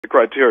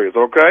criteria.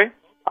 Okay?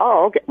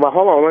 Oh, okay. Well,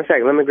 hold on one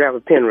second. Let me grab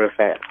a pen real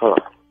fast. Hold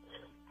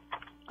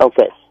on.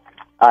 Okay.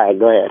 All right,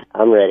 go ahead.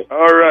 I'm ready.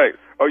 All right.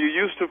 Are you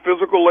used to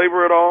physical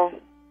labor at all?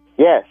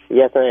 Yes,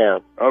 I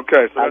am.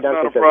 Okay, so that's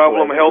not a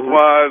problem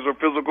health-wise or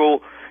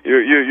physical.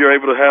 You're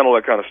able to handle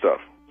that kind of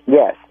stuff.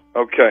 Yes.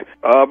 Okay.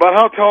 About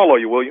how tall are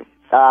you, William?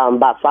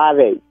 About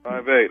 5'8".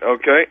 5'8".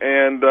 Okay.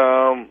 And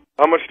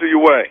how much do you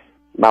weigh?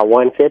 About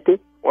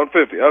 150.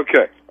 150.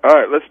 Okay. All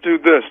right. Let's do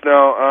this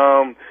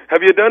now.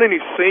 Have you done any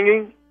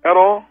singing at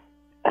all?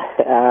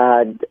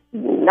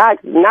 Not.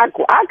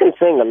 I can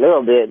sing a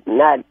little bit.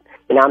 Not.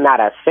 I'm not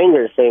a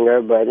singer,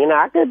 but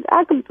I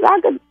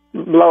could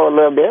blow a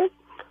little bit,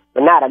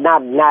 but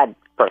not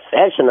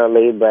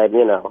professionally, but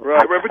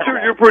Right, but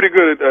you're pretty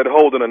good at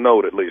holding a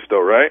note at least,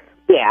 though, right?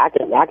 Yeah, I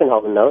can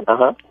hold a note.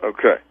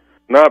 Okay,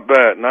 not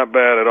bad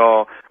at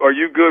all. Are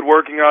you good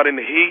working out in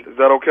the heat? Is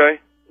that okay?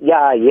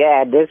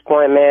 Yeah. At this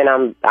point, man,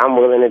 I'm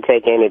willing to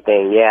take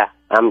anything. Yeah,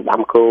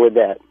 I'm cool with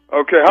that.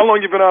 Okay, how long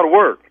you been out of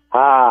work?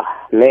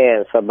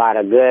 Man, for about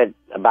a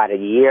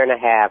year and a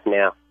half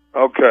now.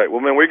 Okay,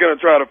 well, man, we're going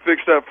to try to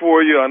fix that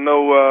for you. I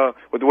know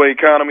with the way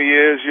economy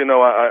is,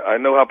 I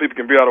know how people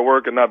can be out of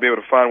work and not be able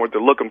to find what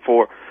they're looking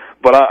for.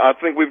 But I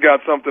think we've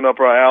got something up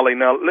our alley.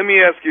 Now, let me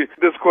ask you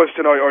this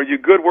question. Are you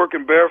good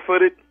working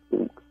barefooted?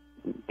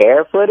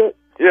 Barefooted?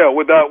 Yeah,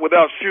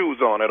 without shoes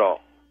on at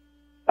all.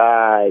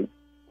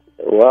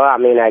 Well, I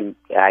mean, I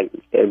guess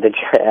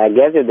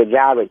if the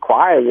job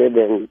requires it,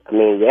 then,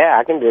 yeah,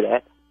 I can do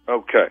that.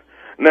 Okay.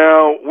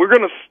 Now, we're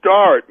going to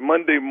start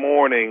Monday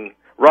morning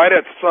right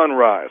at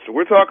sunrise. So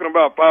we're talking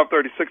about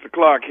 5:30, 6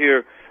 o'clock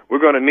here. We're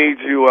going to need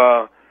you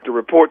to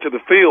report to the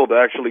field to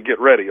actually get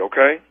ready,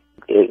 okay?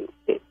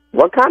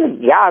 What kind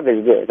of job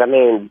is this?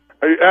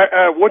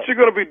 What you're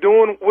going to be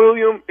doing,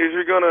 William, is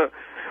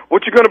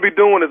what you're going to be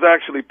doing is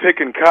actually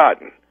picking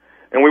cotton.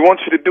 And we want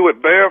you to do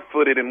it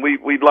barefooted, and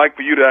we'd like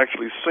for you to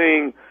actually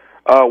sing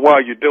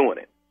while you're doing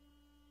it.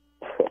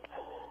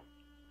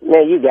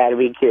 Man, you got to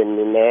be kidding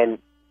me, man.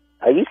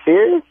 Are you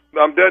serious?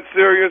 I'm dead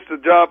serious. The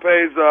job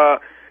pays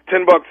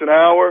 $10 an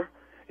hour.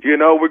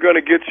 We're going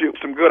to get you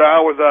some good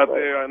hours out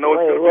there. I know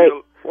it's going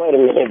to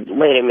be.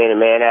 Wait a minute,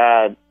 man.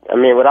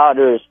 With all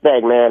due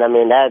respect, man.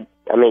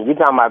 You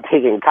talking about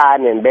picking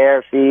cotton and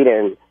bare feet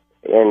and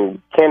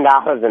 $10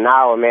 an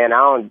hour, man.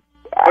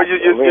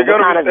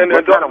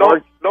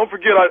 Don't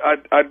forget,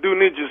 I do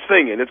need you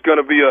singing. It's going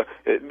to be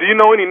do you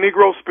know any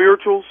Negro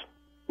spirituals?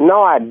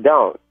 No, I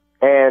don't,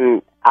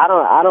 and I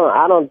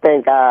don't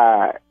think.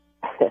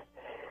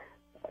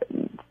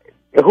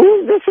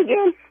 Who is this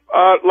again?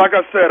 Like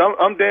I said,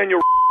 I'm Daniel.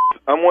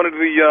 I'm one of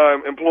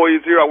the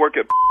employees here. I work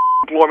at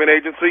employment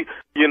agency.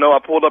 I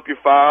pulled up your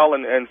file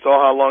and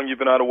saw how long you've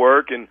been out of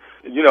work, and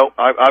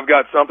I've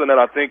got something that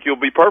I think you'll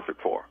be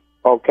perfect for.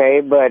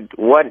 Okay, but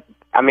what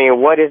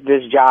is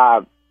this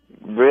job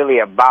really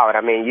about?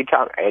 You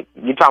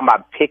talking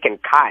about picking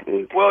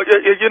cotton? Well,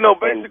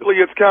 basically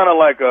it's kind of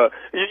like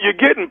you're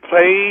getting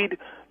paid.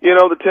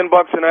 The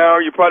 $10 an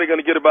hour. You're probably going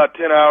to get about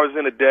 10 hours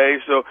in a day.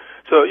 So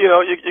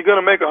you're going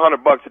to make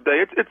 $100 a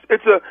day.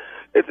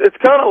 It's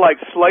kind of like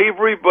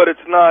slavery, but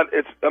it's not.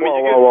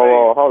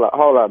 Whoa,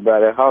 hold up,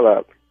 brother, hold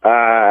up.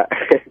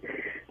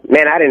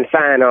 Man, I didn't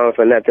sign on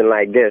for nothing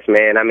like this,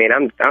 man.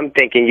 I'm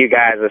thinking you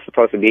guys are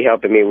supposed to be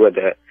helping me with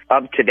a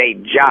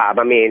up-to-date job.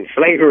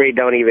 Slavery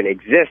don't even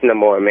exist no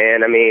more,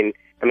 man. It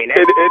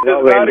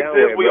does not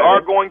exist. We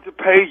are going to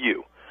pay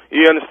you.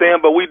 You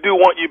understand? But we do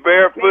want you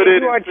barefooted.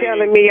 Man, you are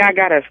telling me I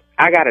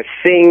gotta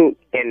sing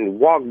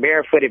and walk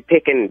barefooted,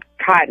 picking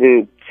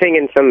cotton,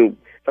 singing some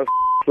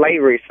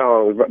slavery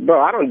songs, bro.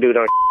 I don't do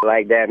no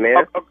like that,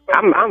 man.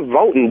 I'm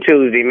voting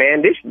Tuesday,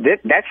 man.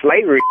 That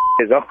slavery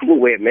is over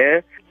with,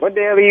 man. What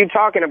the hell are you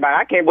talking about?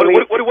 I can't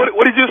believe.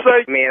 What did you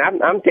say?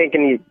 Man, I'm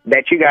thinking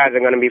that you guys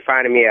are going to be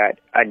finding me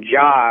a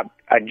job.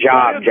 That's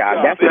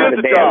not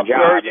a damn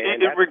job,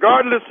 man.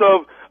 Regardless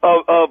of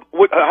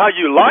how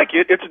you like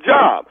it, it's a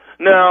job.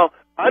 Now,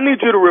 I need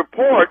you to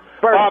report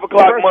 5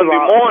 o'clock Monday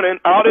morning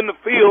out in the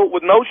field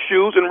with no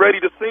shoes and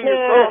ready to sing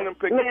your song and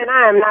pick. Man,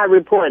 I am not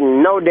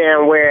reporting no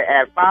damn where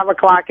at 5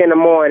 o'clock in the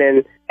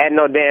morning at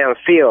no damn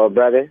field,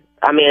 brother.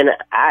 I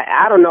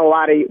don't know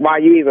why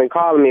you even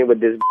calling me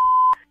with this.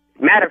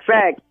 Matter of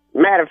fact,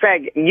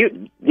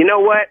 you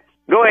know what?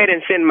 Go ahead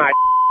and send my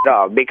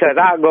off, because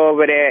I'll go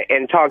over there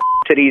and talk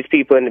to these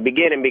people in the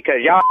beginning, because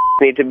y'all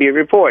need to be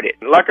reported.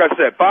 Like I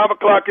said, 5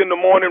 o'clock in the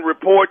morning,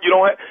 report. You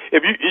don't have,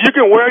 if you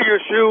can wear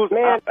your shoes.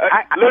 Man,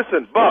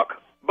 listen,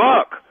 Buck,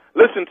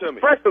 listen to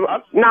me. First of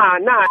all, nah,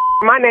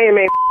 my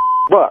name ain't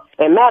Buck.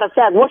 And matter of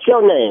fact, what's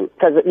your name?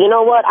 Because you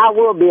know what? I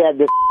will be at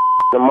this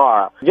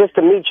tomorrow just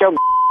to meet your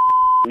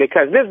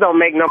because this don't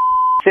make no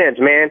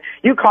sense, man.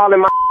 You calling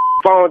my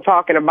phone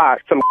talking about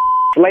some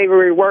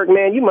slavery work,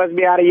 man. You must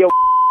be out of your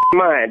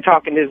mind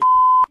talking this.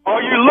 Are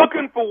you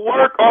looking for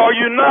work or are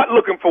you not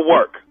looking for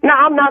work? No,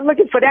 I'm not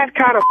looking for that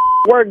kind of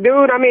work,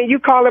 dude. You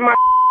calling my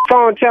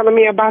phone telling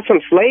me about some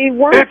slave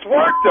work? It's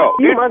work, though.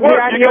 You must be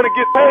out of your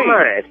get paid.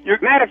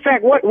 mind. Matter of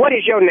fact, what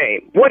is your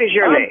name? What is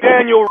your name?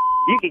 Daniel.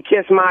 You can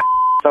kiss my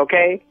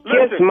okay?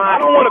 Listen, I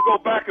don't want to go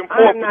back and forth.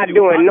 I'm not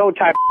doing no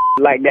type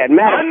of like that.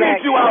 Matter of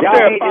fact, y'all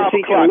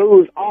agency can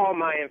lose all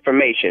my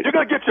information. You're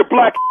gonna get your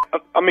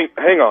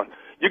hang on.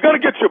 You're gonna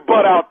get your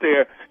butt out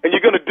there, and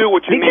you're gonna do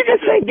what you need to do.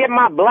 Did you just say get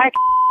my black?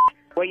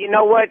 Well, you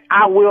know what?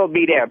 I will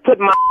be there. Put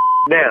my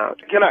down.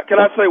 Can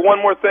I say one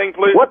more thing,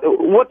 please? What the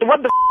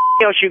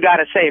else you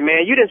gotta say,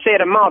 man? You didn't say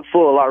it a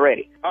mouthful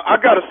already. I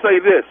gotta say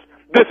this.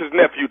 This is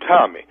Nephew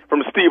Tommy from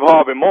the Steve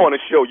Harvey Morning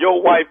Show.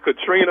 Your wife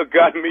Katrina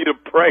got me to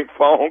prank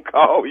phone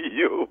call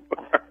you.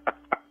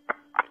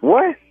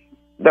 What?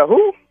 The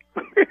who?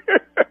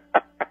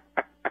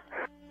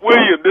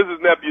 William, this is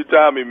Nephew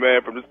Tommy,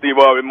 man, from the Steve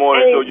Harvey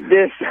Morning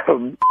Show.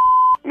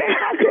 Man,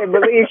 I can't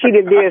believe she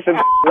done did some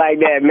like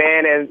that,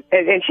 man,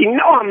 and she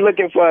know I'm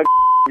looking for a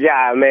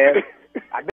job, man.